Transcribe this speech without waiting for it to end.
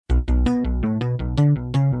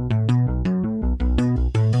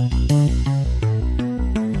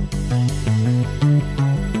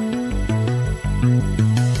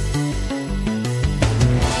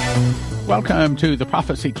Welcome to the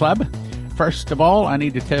Prophecy Club. First of all, I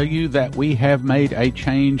need to tell you that we have made a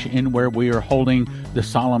change in where we are holding the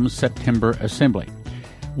solemn September assembly.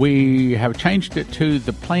 We have changed it to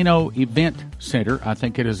the Plano Event Center. I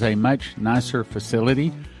think it is a much nicer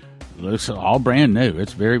facility. It looks all brand new.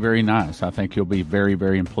 It's very, very nice. I think you'll be very,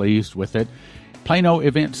 very pleased with it. Plano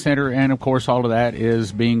Event Center, and of course all of that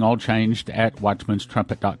is being all changed at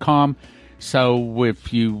watchmanstrumpet.com. So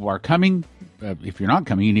if you are coming, if you're not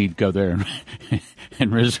coming, you need to go there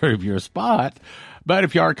and reserve your spot. But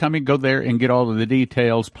if you are coming, go there and get all of the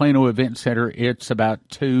details. Plano Event Center, it's about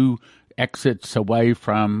 2 exits away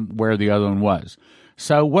from where the other one was.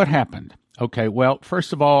 So what happened? Okay, well,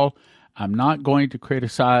 first of all, I'm not going to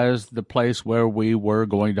criticize the place where we were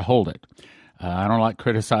going to hold it. I don't like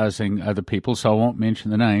criticizing other people, so I won't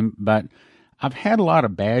mention the name, but I've had a lot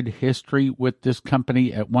of bad history with this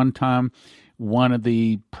company. At one time, one of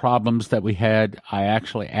the problems that we had, I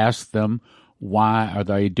actually asked them, why are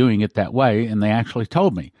they doing it that way? And they actually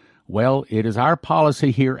told me, well, it is our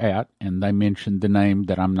policy here at, and they mentioned the name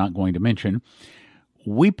that I'm not going to mention,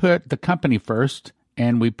 we put the company first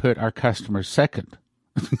and we put our customers second.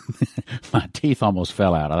 My teeth almost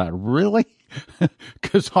fell out. I thought, really?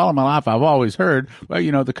 Because all of my life I've always heard,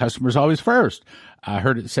 well, the customer's always first. I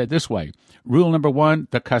heard it said this way. Rule number 1,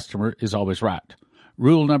 the customer is always right.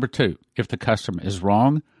 Rule number 2, if the customer is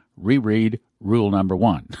wrong, reread rule number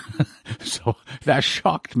 1. So that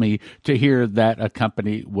shocked me to hear that a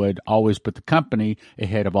company would always put the company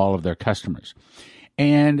ahead of all of their customers.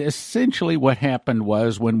 And essentially what happened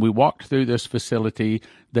was when we walked through this facility,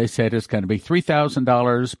 they said it's going to be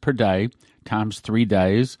 $3,000 per day times 3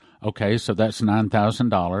 days. Okay, so that's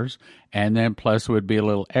 $9,000. And then plus it would be a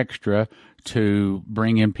little extra to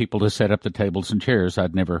bring in people to set up the tables and chairs.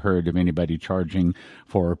 I'd never heard of anybody charging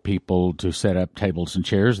for people to set up tables and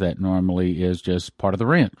chairs. That normally is just part of the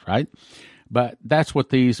rent, right? But that's what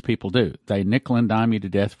these people do. They nickel and dime you to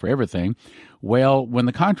death for everything. Well, when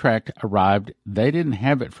the contract arrived, they didn't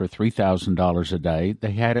have it for $3,000 a day.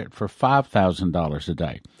 They had it for $5,000 a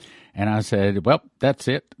day. And I said, well, that's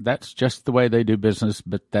it. That's just the way they do business,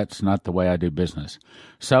 but that's not the way I do business.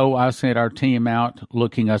 So I sent our team out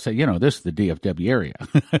looking. I said, this is the DFW area.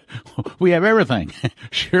 We have everything.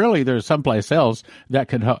 Surely there's someplace else that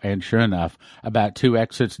could help. And sure enough, about 2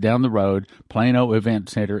 exits down the road, Plano Event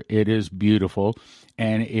Center, it is beautiful.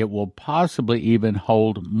 And it will possibly even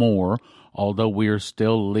hold more, although we are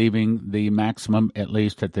still leaving the maximum, at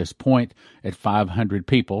least at this point, at 500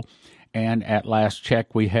 people. And at last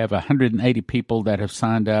check, we have 180 people that have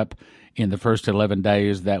signed up in the first 11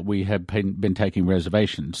 days that we have been taking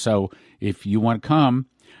reservations. So if you want to come,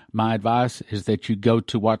 my advice is that you go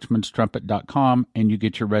to watchmanstrumpet.com and you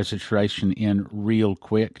get your registration in real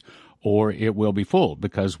quick, or it will be full.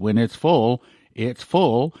 Because when it's full,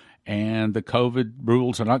 and the COVID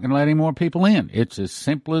rules are not going to let any more people in. It's as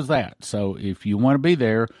simple as that. So if you want to be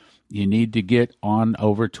there, you need to get on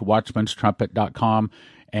over to watchmanstrumpet.com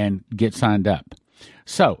and get signed up.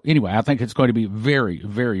 So anyway, I think it's going to be very,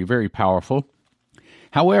 very, very powerful.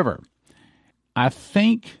 However, I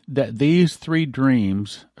think that these 3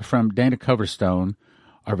 dreams from Dana Coverstone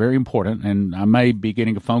are very important, and I may be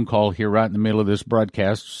getting a phone call here right in the middle of this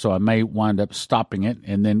broadcast, so I may wind up stopping it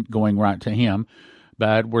and then going right to him.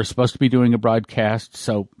 But we're supposed to be doing a broadcast,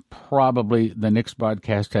 so probably the next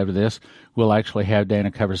broadcast after this will actually have Dana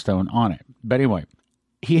Coverstone on it. But anyway,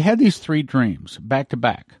 he had these 3 dreams back to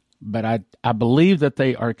back, but I believe that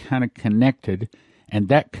they are kind of connected, and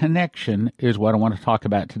that connection is what I want to talk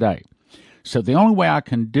about today. So the only way I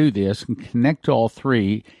can do this and connect all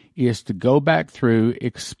 3 is to go back through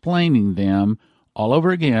explaining them all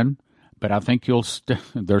over again, but I think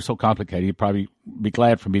they're so complicated, you'd probably be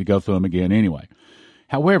glad for me to go through them again anyway.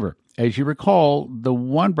 However, as you recall, the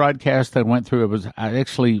one broadcast that I went through,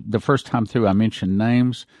 the first time through I mentioned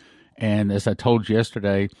names. And as I told you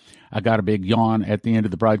yesterday, I got a big yawn at the end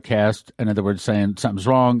of the broadcast. In other words, saying something's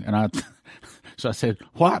wrong. And so I said,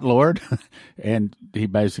 what, Lord? And he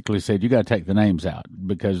basically said, you got to take the names out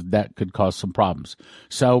because that could cause some problems.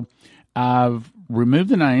 So I've removed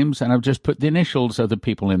the names and I've just put the initials of the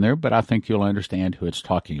people in there, but I think you'll understand who it's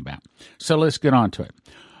talking about. So let's get on to it.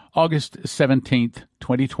 August 17th,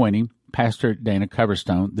 2020, Pastor Dana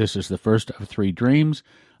Coverstone. This is the first of 3 dreams.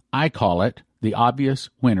 I call it The Obvious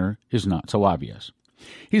Winner is Not So Obvious.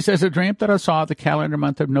 He says, I dreamt that I saw the calendar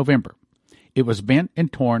month of November. It was bent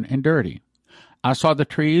and torn and dirty. I saw the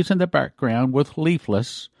trees in the background with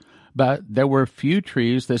leafless, but there were few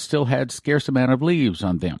trees that still had scarce amount of leaves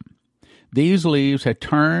on them. These leaves had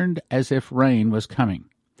turned as if rain was coming.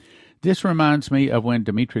 This reminds me of when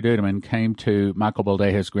Dimitri Duduman came to Michael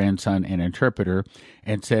Boldeja's grandson and interpreter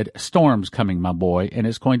and said, "Storm's coming, my boy, and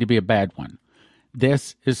it's going to be a bad one."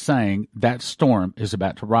 This is saying that storm is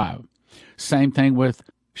about to arrive. Same thing with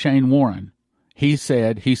Shane Warren. He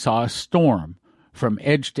said he saw a storm from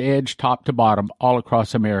edge to edge, top to bottom, all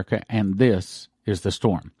across America, and this is the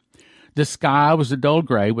storm. The sky was a dull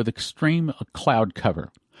gray with extreme cloud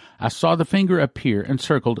cover. I saw the finger appear and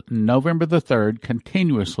circled November the 3rd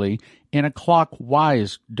continuously in a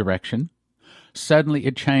clockwise direction. Suddenly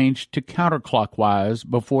it changed to counterclockwise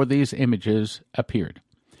before these images appeared.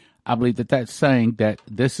 I believe that that's saying that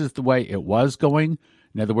this is the way it was going.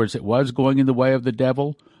 In other words, it was going in the way of the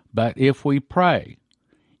devil. But if we pray,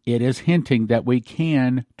 it is hinting that we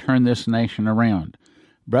can turn this nation around.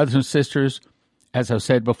 Brothers and sisters, as I've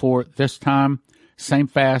said before, this time, same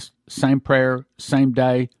fast, same prayer, same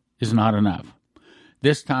day is not enough.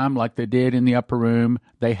 This time, like they did in the upper room,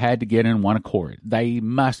 they had to get in one accord. We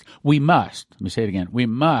must, let me say it again, we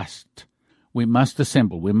must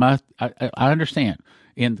assemble. We must, I understand,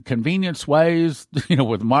 in the convenience ways,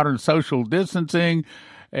 with modern social distancing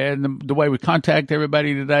and the way we contact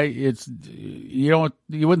everybody today, you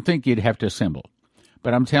wouldn't think you'd have to assemble.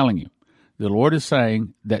 But I'm telling you, the Lord is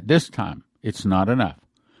saying that this time it's not enough.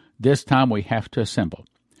 This time we have to assemble.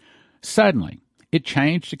 Suddenly, it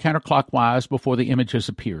changed to counterclockwise before the images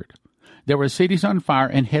appeared. There were cities on fire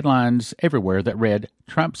and headlines everywhere that read,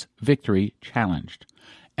 "Trump's victory challenged."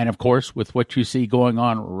 And of course, with what you see going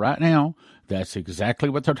on right now, that's exactly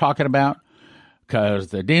what they're talking about, because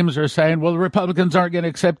the Dems are saying, well, the Republicans aren't going to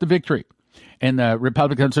accept the victory. And the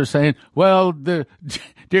Republicans are saying, well, the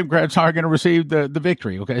Democrats aren't going to receive the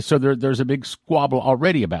victory. Okay, so there's a big squabble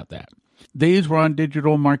already about that. These were on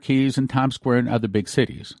digital marquees in Times Square and other big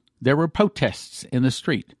cities. There were protests in the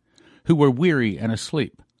street who were weary and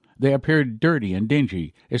asleep. They appeared dirty and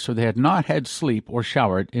dingy, as though they had not had sleep or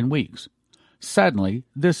showered in weeks. Suddenly,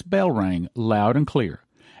 this bell rang loud and clear,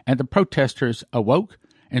 and the protesters awoke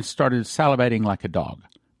and started salivating like a dog,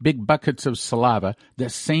 big buckets of saliva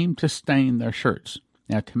that seemed to stain their shirts.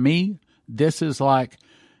 Now, to me, this is like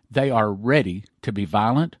they are ready to be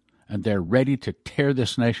violent, and they're ready to tear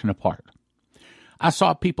this nation apart. I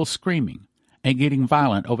saw people screaming and getting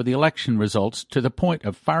violent over the election results to the point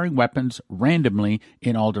of firing weapons randomly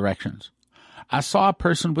in all directions. I saw a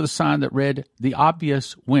person with a sign that read, "The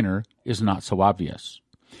obvious winner is not so obvious,"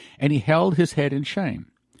 and he held his head in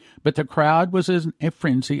shame. But the crowd was in a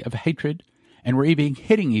frenzy of hatred and were even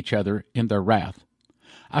hitting each other in their wrath.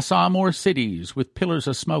 I saw more cities with pillars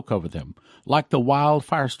of smoke over them, like the wild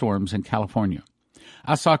firestorms in California.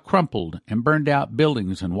 I saw crumpled and burned out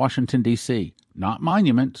buildings in Washington, D.C., not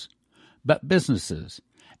monuments, but businesses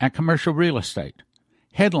and commercial real estate.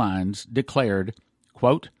 Headlines declared,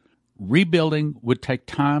 quote, "Rebuilding would take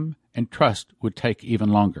time and trust would take even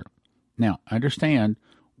longer." Now, understand,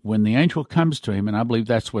 when the angel comes to him, and I believe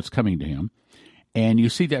that's what's coming to him, and you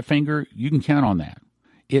see that finger, you can count on that.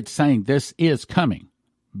 It's saying this is coming.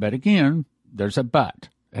 But again, there's a but,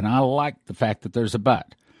 and I like the fact that there's a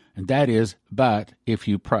but, and that is, but if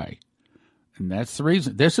you pray. And that's the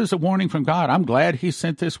reason. This is a warning from God. I'm glad he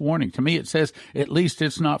sent this warning. To me, it says, at least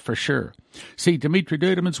it's not for sure. See, Dimitri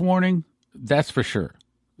Duduman's warning, that's for sure.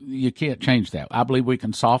 You can't change that. I believe we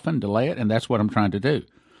can soften, delay it, and that's what I'm trying to do.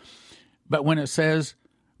 But when it says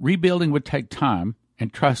rebuilding would take time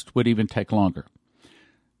and trust would even take longer.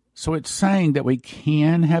 So it's saying that we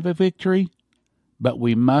can have a victory, but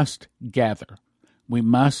we must gather. We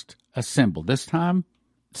must assemble. This time,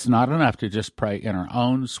 it's not enough to just pray in our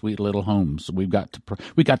own sweet little homes. We've got to pray.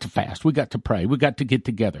 We got to fast. We got to pray. We got to get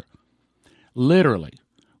together. Literally,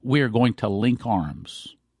 we are going to link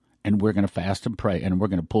arms, and we're going to fast and pray, and we're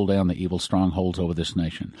going to pull down the evil strongholds over this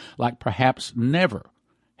nation, like perhaps never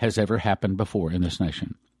has ever happened before in this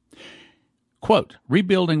nation. Quote,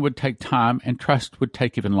 rebuilding would take time and trust would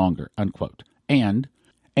take even longer, unquote. And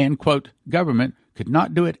quote, government could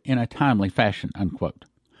not do it in a timely fashion, unquote.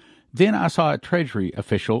 Then I saw a Treasury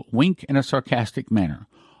official wink in a sarcastic manner,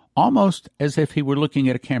 almost as if he were looking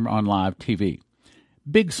at a camera on live TV.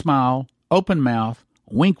 Big smile, open mouth,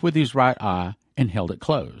 wink with his right eye, and held it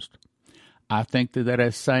closed. I think that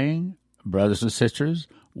is saying, brothers and sisters,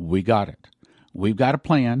 we got it. We've got a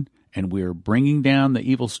plan, and we're bringing down the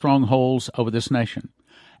evil strongholds over this nation.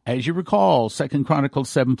 As you recall, 2 Chronicles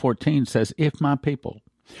 7:14 says, "If my people,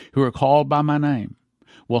 who are called by my name,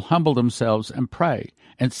 will humble themselves and pray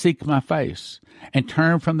and seek my face and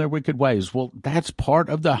turn from their wicked ways." Well, that's part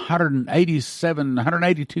of the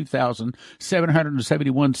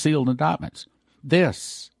 182,771 sealed indictments.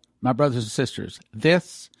 This, my brothers and sisters,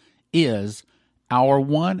 this is our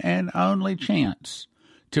one and only chance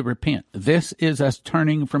to repent. This is us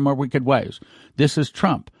turning from our wicked ways. This is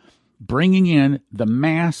Trump bringing in the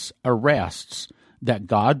mass arrests that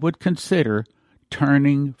God would consider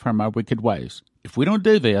turning from our wicked ways. If we don't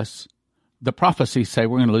do this, the prophecies say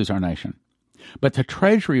we're going to lose our nation. But the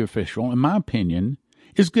Treasury official, in my opinion,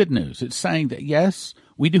 is good news. It's saying that, yes,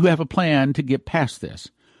 we do have a plan to get past this.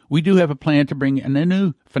 We do have a plan to bring in a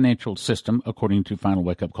new financial system, according to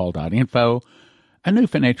finalwakeupcall.info, a new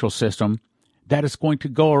financial system that is going to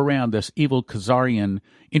go around this evil Khazarian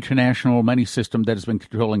international money system that has been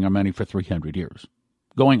controlling our money for 300 years.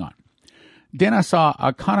 Going on. Then I saw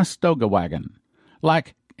a Conestoga wagon,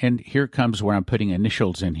 and here comes where I'm putting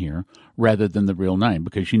initials in here rather than the real name,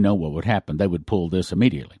 because you know what would happen. They would pull this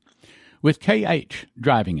immediately. With KH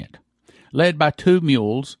driving it, led by two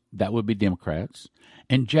mules, that would be Democrats,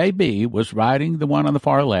 and JB was riding the one on the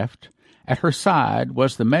far left. At her side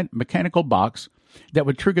was the mechanical box that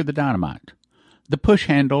would trigger the dynamite. The push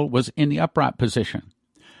handle was in the upright position.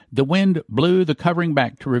 The wind blew the covering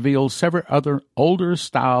back to reveal several other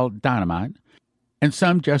older-style dynamite, and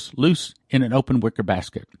some just loose in an open wicker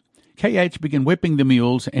basket. KH began whipping the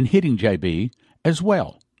mules and hitting JB as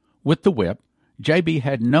well. With the whip, JB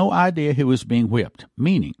had no idea he was being whipped,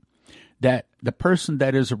 meaning that the person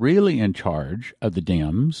that is really in charge of the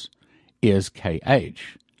Dems is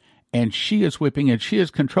KH. And she is whipping and she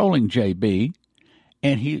is controlling JB,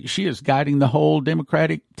 and she is guiding the whole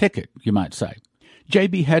Democratic ticket, you might say.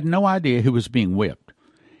 JB had no idea he was being whipped.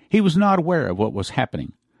 He was not aware of what was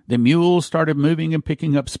happening. The mules started moving and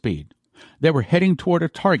picking up speed. They were heading toward a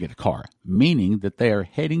target car, meaning that they are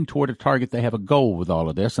heading toward a target. They have a goal with all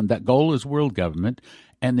of this, and that goal is world government,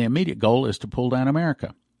 and the immediate goal is to pull down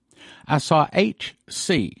America. I saw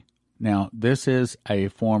HC. Now, this is a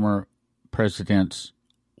former president's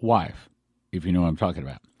wife, if you know what I'm talking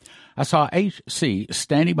about. I saw HC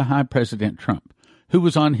standing behind President Trump, who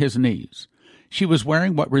was on his knees. She was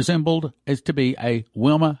wearing what resembled as to be a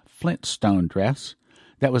Wilma Flintstone dress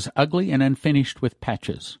that was ugly and unfinished with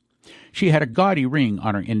patches. She had a gaudy ring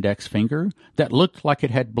on her index finger that looked like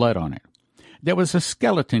it had blood on it. There was a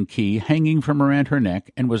skeleton key hanging from around her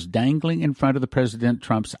neck and was dangling in front of the President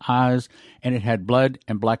Trump's eyes, and it had blood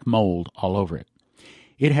and black mold all over it.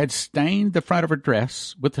 It had stained the front of her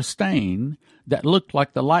dress with a stain that looked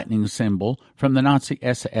like the lightning symbol from the Nazi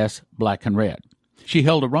SS black and red. She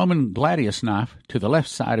held a Roman gladius knife to the left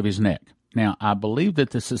side of his neck. Now, I believe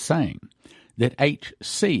that this is saying that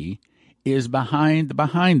HC is behind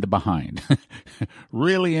the behind,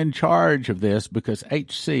 really in charge of this, because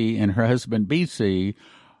HC and her husband BC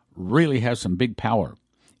really have some big power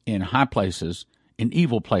in high places, in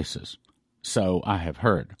evil places. So I have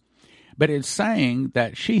heard. But it's saying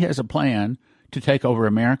that she has a plan to take over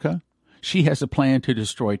America. She has a plan to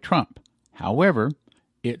destroy Trump. However,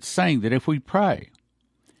 it's saying that if we pray,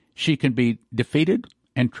 she can be defeated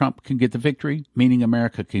and Trump can get the victory, meaning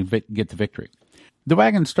America can get the victory. The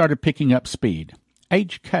wagon started picking up speed.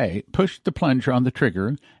 HK pushed the plunger on the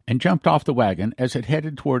trigger and jumped off the wagon as it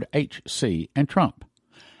headed toward HC and Trump.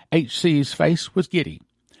 HC's face was giddy.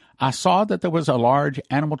 I saw that there was a large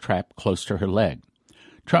animal trap close to her leg.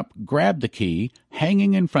 Trump grabbed the key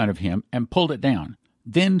hanging in front of him and pulled it down,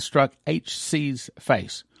 then struck HC's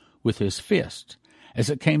face with his fist as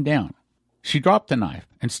it came down. She dropped the knife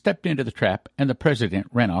and stepped into the trap, and the president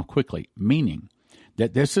ran off quickly, meaning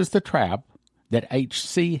that this is the trap that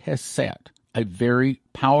HC has set, a very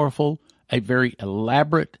powerful, a very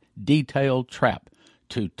elaborate, detailed trap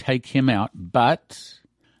to take him out. But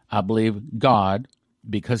I believe God,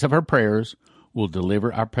 because of her prayers, will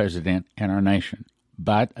deliver our president and our nation.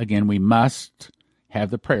 But again, we must have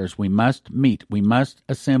the prayers. We must meet. We must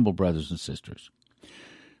assemble, brothers and sisters.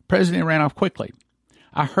 President ran off quickly.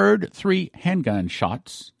 I heard 3 handgun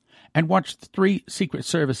shots and watched 3 Secret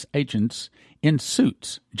Service agents in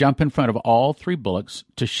suits jump in front of all 3 bullets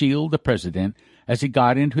to shield the president as he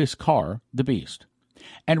got into his car, the Beast,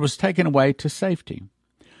 and was taken away to safety.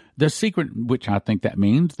 The secret, which I think that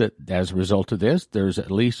means that as a result of this, there's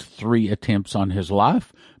at least 3 attempts on his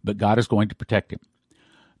life, but God is going to protect him.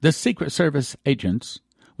 The Secret Service agents,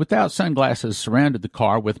 without sunglasses, surrounded the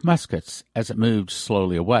car with muskets as it moved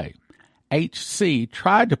slowly away. HC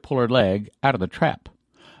tried to pull her leg out of the trap,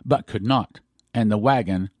 but could not, and the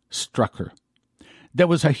wagon struck her. There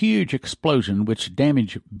was a huge explosion which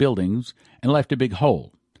damaged buildings and left a big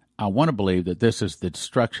hole. I want to believe that this is the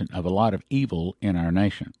destruction of a lot of evil in our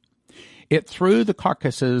nation. It threw the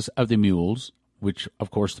carcasses of the mules, which, of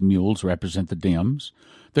course, the mules represent the Dems,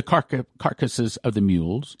 the carcasses of the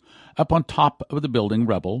mules, up on top of the building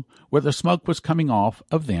rubble where the smoke was coming off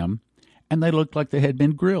of them, and they looked like they had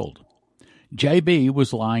been grilled. JB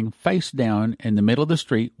was lying face down in the middle of the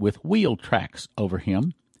street with wheel tracks over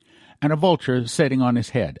him and a vulture sitting on his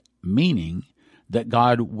head, meaning that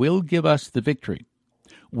God will give us the victory,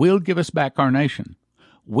 will give us back our nation,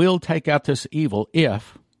 will take out this evil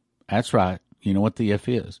if, that's right, you know what the if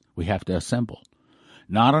is, we have to assemble.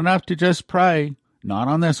 Not enough to just pray, not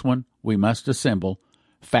on this one, we must assemble,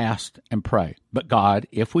 fast, and pray. But God,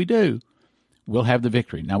 if we do, we'll have the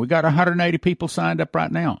victory. Now, we got 180 people signed up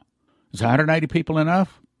right now. Is 180 people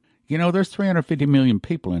enough? You know, there's 350 million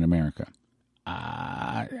people in America.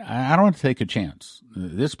 I don't want to take a chance.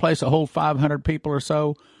 This place will hold 500 people or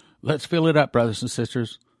so. Let's fill it up, brothers and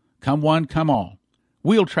sisters. Come one, come all.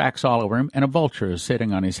 Wheel tracks all over him, and a vulture is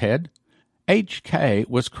sitting on his head. HK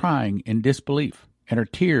was crying in disbelief, and her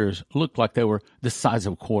tears looked like they were the size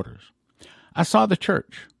of quarters. I saw the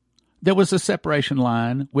church. There was a separation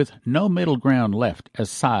line with no middle ground left, as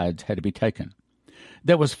sides had to be taken.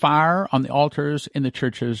 There was fire on the altars in the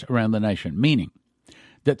churches around the nation, meaning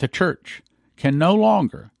that the church can no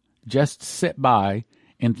longer just sit by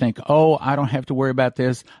and think, oh, I don't have to worry about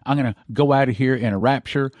this. I'm going to go out of here in a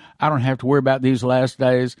rapture. I don't have to worry about these last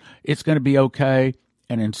days. It's going to be okay.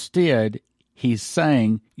 And instead, he's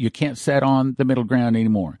saying you can't sit on the middle ground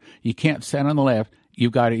anymore. You can't sit on the left.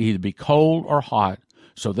 You've got to either be cold or hot.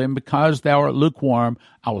 So then because thou art lukewarm,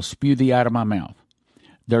 I will spew thee out of my mouth.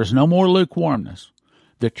 There's no more lukewarmness.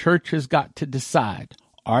 The church has got to decide.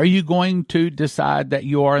 Are you going to decide that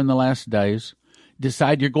you are in the last days?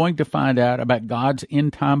 Decide you're going to find out about God's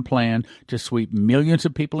end-time plan to sweep millions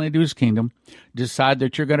of people into his kingdom. Decide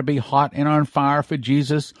that you're going to be hot and on fire for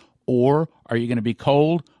Jesus, or are you going to be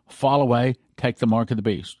cold, fall away, take the mark of the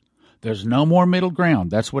beast? There's no more middle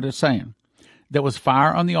ground. That's what it's saying. There was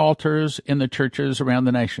fire on the altars in the churches around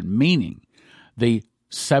the nation, meaning the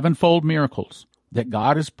sevenfold miracles that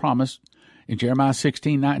God has promised in Jeremiah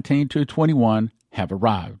 16:19-21 have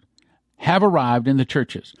arrived in the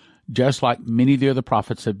churches, just like many of the other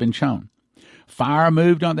prophets have been shown. Fire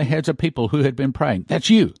moved on the heads of people who had been praying. That's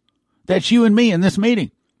you. That's you and me in this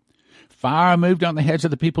meeting. Fire moved on the heads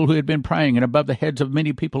of the people who had been praying and above the heads of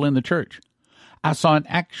many people in the church. I saw an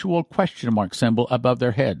actual question mark symbol above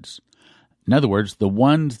their heads. In other words, the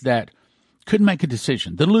ones that couldn't make a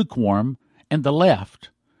decision, the lukewarm and the left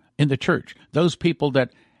in the church, those people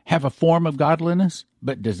that have a form of godliness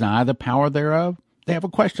but deny the power thereof, they have a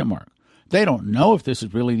question mark. They don't know if this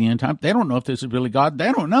is really the end time. They don't know if this is really God.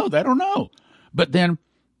 They don't know. But then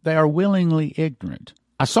they are willingly ignorant.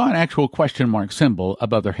 I saw an actual question mark symbol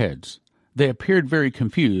above their heads. They appeared very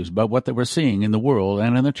confused by what they were seeing in the world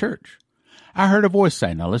and in the church. I heard a voice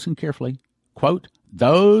say, now listen carefully, quote,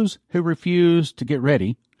 those who refuse to get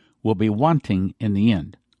ready will be wanting in the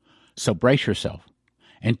end. So brace yourself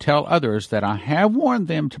and tell others that I have warned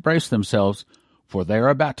them to brace themselves, for they are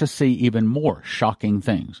about to see even more shocking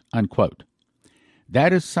things, unquote.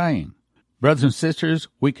 That is saying, brothers and sisters,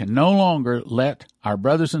 we can no longer let our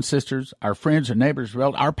brothers and sisters, our friends and neighbors,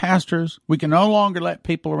 our pastors, we can no longer let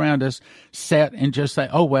people around us sit and just say,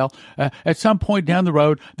 oh, well, at some point down the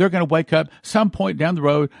road, they're going to wake up. Some point down the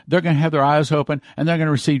road, they're going to have their eyes open and they're going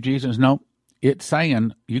to receive Jesus. No, it's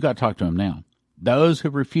saying you got to talk to them now. Those who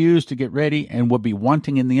refuse to get ready and will be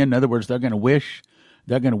wanting in the end, in other words, they're going to wish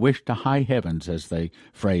to high heavens, as the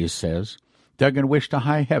phrase says. They're going to wish to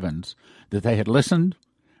high heavens that they had listened,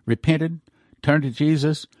 repented, turned to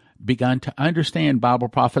Jesus, begun to understand Bible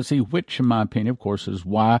prophecy, which, in my opinion, of course, is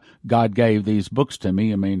why God gave these books to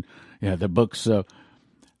me. I mean, the books,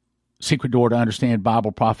 Secret Door to Understand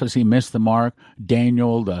Bible Prophecy, Miss the Mark,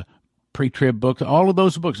 Daniel, the pre-trib books, all of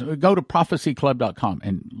those books. Go to prophecyclub.com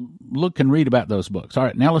and look and read about those books. All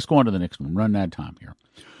right, now let's go on to the next one. Run out of time here.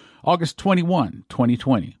 August 21,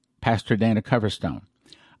 2020, Pastor Dana Coverstone.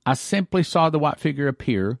 I simply saw the white figure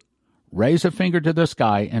appear, raise a finger to the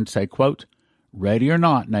sky, and say, quote, ready or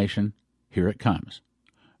not, nation, here it comes.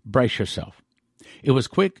 Brace yourself. It was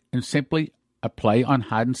quick and simply a play on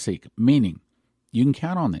hide and seek, meaning you can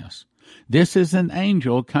count on this. This is an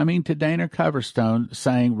angel coming to Dana Coverstone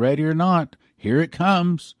saying, ready or not, here it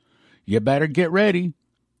comes. You better get ready.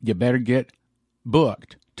 You better get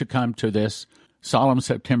booked to come to this solemn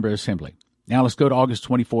September assembly. Now let's go to August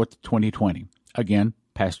 24th, 2020. Again,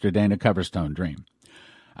 Pastor Dana Coverstone dream.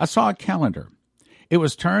 I saw a calendar. It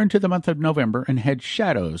was turned to the month of November and had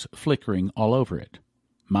shadows flickering all over it.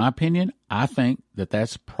 My opinion, I think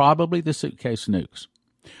that's probably the suitcase nukes.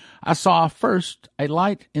 I saw first a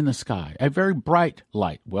light in the sky, a very bright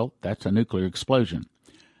light. Well, that's a nuclear explosion.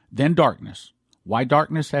 Then darkness. Why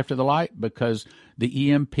darkness after the light? Because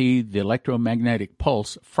the EMP, the electromagnetic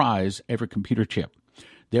pulse, fries every computer chip.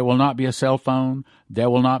 There will not be a cell phone.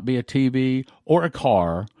 There will not be a TV or a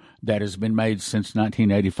car that has been made since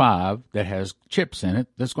 1985 that has chips in it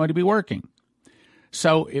that's going to be working.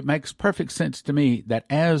 So it makes perfect sense to me that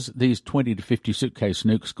as these 20 to 50 suitcase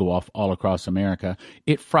nukes go off all across America,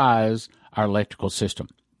 it fries our electrical system.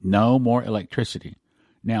 No more electricity.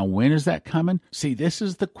 Now, when is that coming? See, this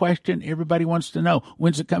is the question everybody wants to know.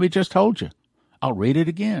 When's it coming? I just told you. I'll read it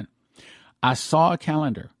again. I saw a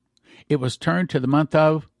calendar. It was turned to the month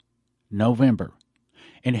of November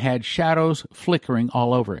and had shadows flickering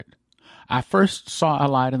all over it. I first saw a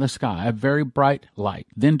light in the sky, a very bright light,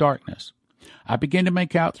 then darkness. I began to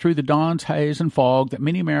make out through the dawn's haze and fog that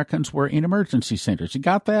many Americans were in emergency centers. You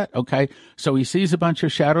got that? Okay, so he sees a bunch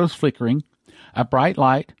of shadows flickering, a bright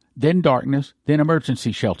light, then darkness, then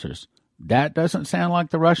emergency shelters. That doesn't sound like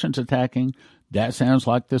the Russians attacking. That sounds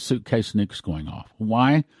like the suitcase nukes going off.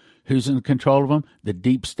 Why? Who's in control of them? The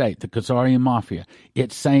deep state, the Khazarian mafia.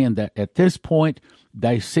 It's saying that at this point,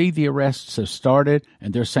 they see the arrests have started,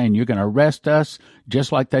 and they're saying, you're going to arrest us,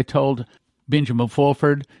 just like they told Benjamin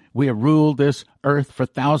Fulford. We have ruled this earth for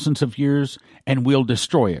thousands of years, and we'll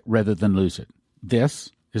destroy it rather than lose it.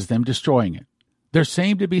 This is them destroying it. There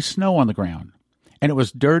seemed to be snow on the ground, and it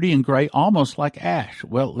was dirty and gray, almost like ash.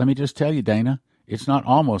 Well, let me just tell you, Dana, it's not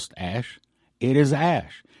almost ash. It is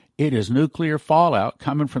ash. It is nuclear fallout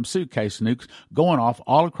coming from suitcase nukes going off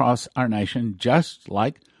all across our nation, just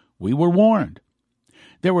like we were warned.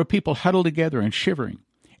 There were people huddled together and shivering.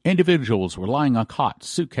 Individuals were lying on cots,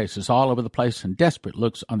 suitcases all over the place, and desperate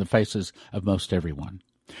looks on the faces of most everyone.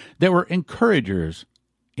 There were encouragers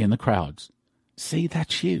in the crowds. See,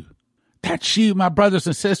 that's you. That's you, my brothers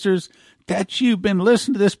and sisters. That's you. Been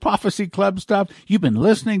listening to this prophecy club stuff. You've been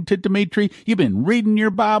listening to Dimitri. You've been reading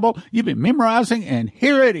your Bible. You've been memorizing, and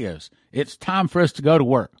here it is. It's time for us to go to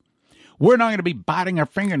work. We're not going to be biting our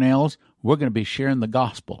fingernails. We're going to be sharing the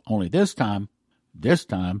gospel. Only this time,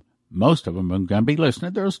 most of them are going to be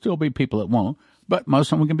listening. There'll still be people that won't, but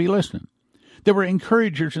most of them are going to be listening. There were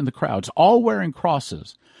encouragers in the crowds, all wearing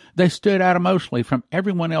crosses. They stood out emotionally from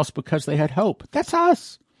everyone else because they had hope. That's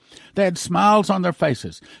us. They had smiles on their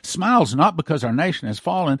faces. Smiles not because our nation has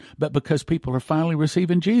fallen, but because people are finally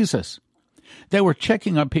receiving Jesus. They were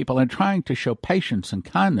checking on people and trying to show patience and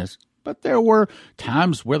kindness, but there were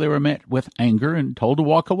times where they were met with anger and told to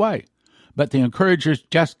walk away. But the encouragers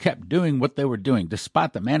just kept doing what they were doing,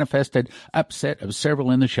 despite the manifested upset of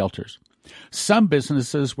several in the shelters. Some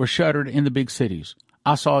businesses were shuttered in the big cities.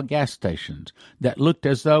 I saw gas stations that looked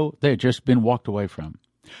as though they had just been walked away from.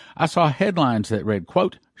 I saw headlines that read,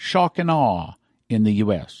 quote, shock and awe in the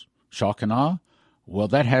U.S. Shock and awe? Well,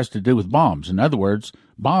 that has to do with bombs. In other words,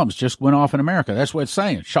 bombs just went off in America. That's what it's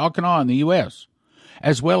saying, shock and awe in the U.S.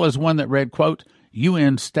 As well as one that read, quote,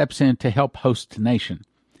 UN steps in to help host nation.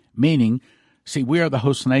 Meaning, see, we are the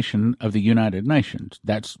host nation of the United Nations.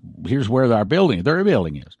 Here's where their building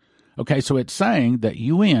is. Okay, so it's saying that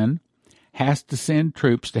UN has to send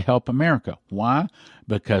troops to help America. Why?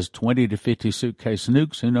 Because 20 to 50 suitcase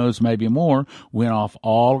nukes, who knows, maybe more, went off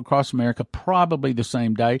all across America, probably the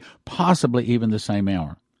same day, possibly even the same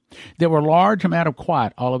hour. There were a large amount of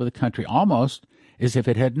quiet all over the country, almost as if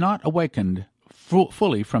it had not awakened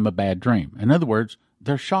fully from a bad dream. In other words,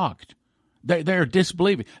 they're shocked. They're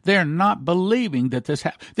disbelieving. They're not believing that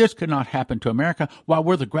this could not happen to America while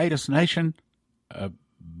we're the greatest nation.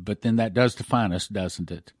 But then that does define us, doesn't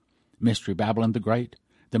it? Mystery Babylon the Great,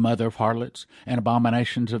 the mother of harlots and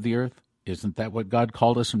abominations of the earth. Isn't that what God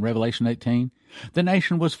called us in Revelation 18? The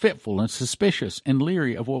nation was fitful and suspicious and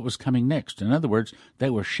leery of what was coming next. In other words, they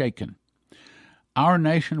were shaken. Our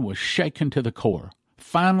nation was shaken to the core.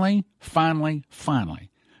 Finally,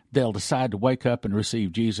 they'll decide to wake up and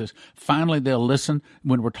receive Jesus. Finally, they'll listen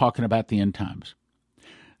when we're talking about the end times.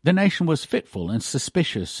 The nation was fitful and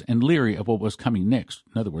suspicious and leery of what was coming next.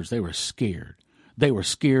 In other words, they were scared. They were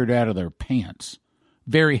scared out of their pants,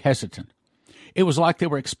 very hesitant. It was like they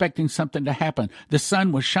were expecting something to happen. The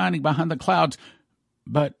sun was shining behind the clouds,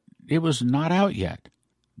 but it was not out yet.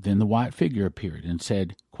 Then the white figure appeared and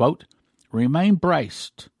said, quote, remain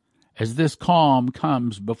braced as this calm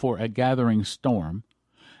comes before a gathering storm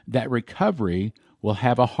that recovery will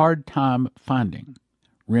have a hard time finding.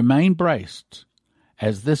 Remain braced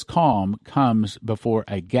as this calm comes before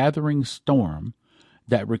a gathering storm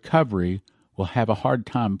that recovery will have a hard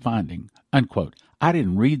time finding, unquote. I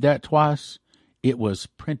didn't read that twice. It was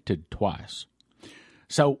printed twice.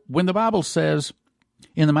 So when the Bible says,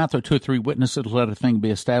 in the mouth of two or three witnesses, let a thing be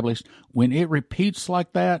established, when it repeats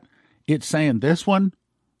like that, it's saying this one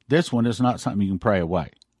is not something you can pray away.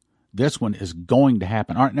 This one is going to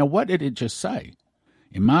happen. All right, now what did it just say?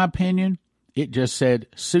 In my opinion, it just said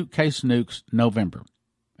suitcase nukes November.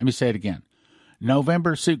 Let me say it again.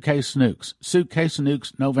 November, Suitcase Nukes. Suitcase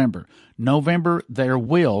Nukes, November. November, there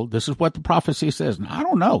will. This is what the prophecy says. And I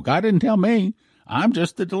don't know. God didn't tell me. I'm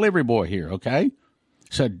just the delivery boy here, okay?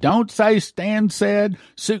 So don't say Stan said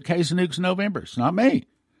Suitcase Nukes, November. It's not me.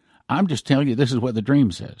 I'm just telling you this is what the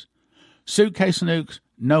dream says. Suitcase Nukes,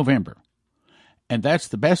 November. And that's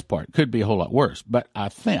the best part. Could be a whole lot worse. But I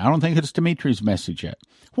don't think it's Dimitri's message yet.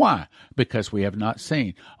 Why? Because we have not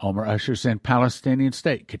seen. Omar ushers in Palestinian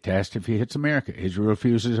state. Catastrophe hits America. Israel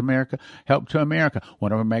refuses America. Help to America.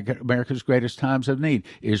 One of America's greatest times of need.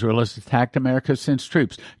 Israel has attacked America, sends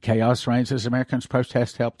troops. Chaos reigns as Americans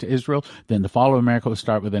protest help to Israel. Then the fall of America will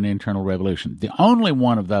start with an internal revolution. The only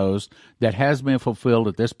one of those that has been fulfilled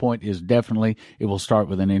at this point is definitely it will start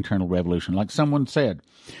with an internal revolution. Like someone said,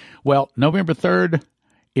 well, November 3rd,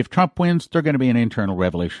 if Trump wins, there's going to be an internal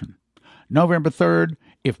revolution. November 3rd,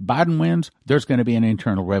 if Biden wins, there's going to be an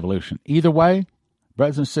internal revolution. Either way,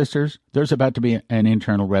 brothers and sisters, there's about to be an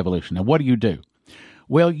internal revolution. Now, what do?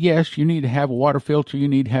 Well, yes, you need to have a water filter. You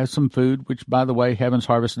need to have some food, which, by the way,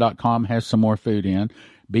 heavensharvest.com has some more food in.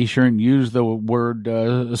 Be sure and use the word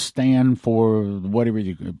stand for whatever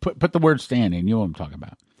you put the word stand in. You know what I'm talking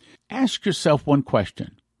about. Ask yourself one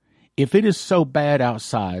question. If it is so bad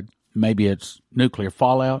outside, maybe it's nuclear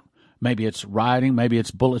fallout, maybe it's rioting, maybe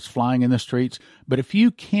it's bullets flying in the streets, but if you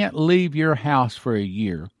can't leave your house for a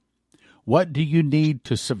year, what do you need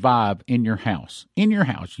to survive in your house? In your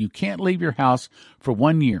house. You can't leave your house for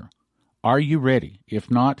 1 year. Are you ready? If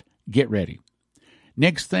not, get ready.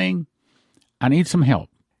 Next thing, I need some help.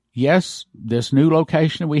 Yes, this new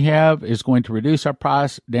location that we have is going to reduce our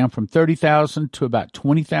price down from $30,000 to about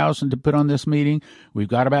 $20,000 to put on this meeting. We've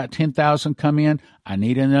got about $10,000 come in. I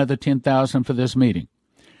need another $10,000 for this meeting.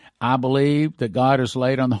 I believe that God has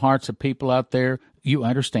laid on the hearts of people out there. You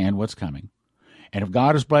understand what's coming. And if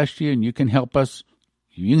God has blessed you and you can help us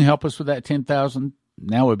with that $10,000,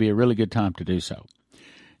 now would be a really good time to do so.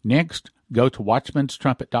 Next, go to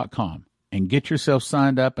watchmanstrumpet.com. and get yourself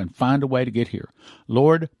signed up and find a way to get here.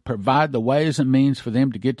 Lord, provide the ways and means for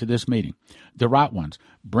them to get to this meeting. The right ones.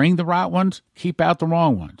 Bring the right ones. Keep out the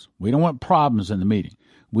wrong ones. We don't want problems in the meeting.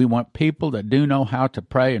 We want people that do know how to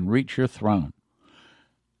pray and reach your throne.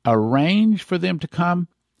 Arrange for them to come.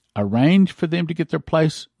 Arrange for them to get their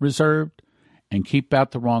place reserved. And keep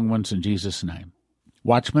out the wrong ones in Jesus' name.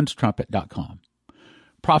 Watchmanstrumpet.com.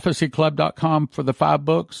 Prophecyclub.com for the 5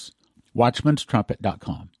 books.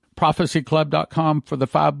 Watchmanstrumpet.com. prophecyclub.com for the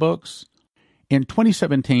 5 books. In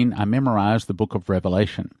 2017, I memorized the book of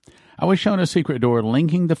Revelation. I was shown a secret door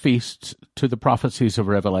linking the feasts to the prophecies of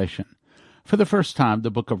Revelation. For the first time, the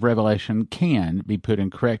book of Revelation can be put in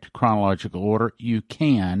correct chronological order. You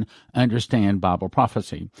can understand Bible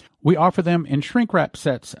prophecy. We offer them in shrink-wrap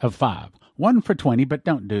sets of 5. 1 for 20, but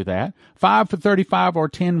don't do that. 5 for 35 or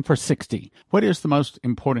 10 for 60. What is the most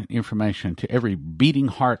important information to every beating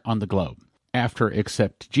heart on the globe? After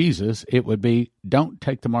accept Jesus, it would be don't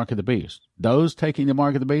take the mark of the beast. Those taking the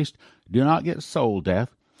mark of the beast do not get soul death,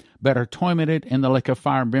 but are tormented in the lake of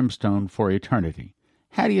fire and brimstone for eternity.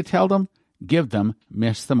 How do you tell them? Give them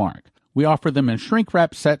miss the mark. We offer them in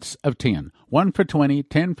shrink-wrap sets of 10. 1 for 20,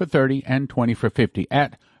 10 for 30, and 20 for 50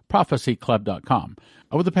 at prophecyclub.com.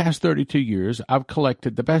 Over the past 32 years, I've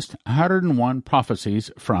collected the best 101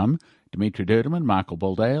 prophecies from Dimitri Duduman, Michael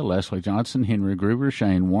Boldea, Leslie Johnson, Henry Gruber,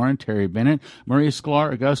 Shane Warren, Terry Bennett, Marie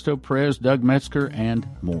Sklar, Augusto Perez, Doug Metzger, and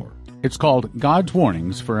more. It's called God's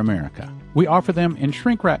Warnings for America. We offer them in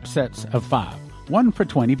shrink-wrap sets of 5. 1 for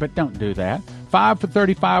 20, but don't do that. 5 for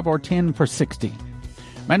 35 or 10 for 60.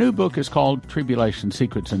 My new book is called Tribulation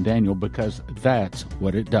Secrets in Daniel because that's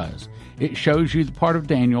what it does. It shows you the part of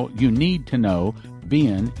Daniel you need to know,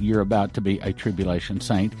 being you're about to be a tribulation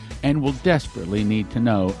saint and will desperately need to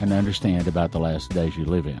know and understand about the last days you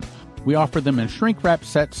live in. We offer them in shrink-wrap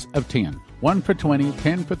sets of 10. 1 for 20,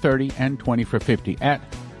 10 for 30, and 20 for 50 at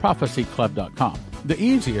prophecyclub.com. The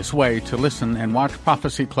easiest way to listen and watch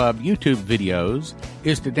Prophecy Club YouTube videos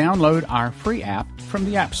is to download our free app from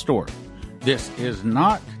the App Store. This is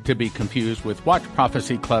not to be confused with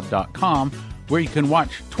watchprophecyclub.com, where you can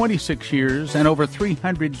watch 26 years and over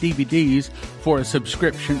 300 DVDs for a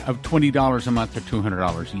subscription of $20 a month or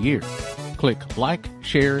 $200 a year. Click like,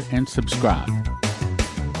 share, and subscribe.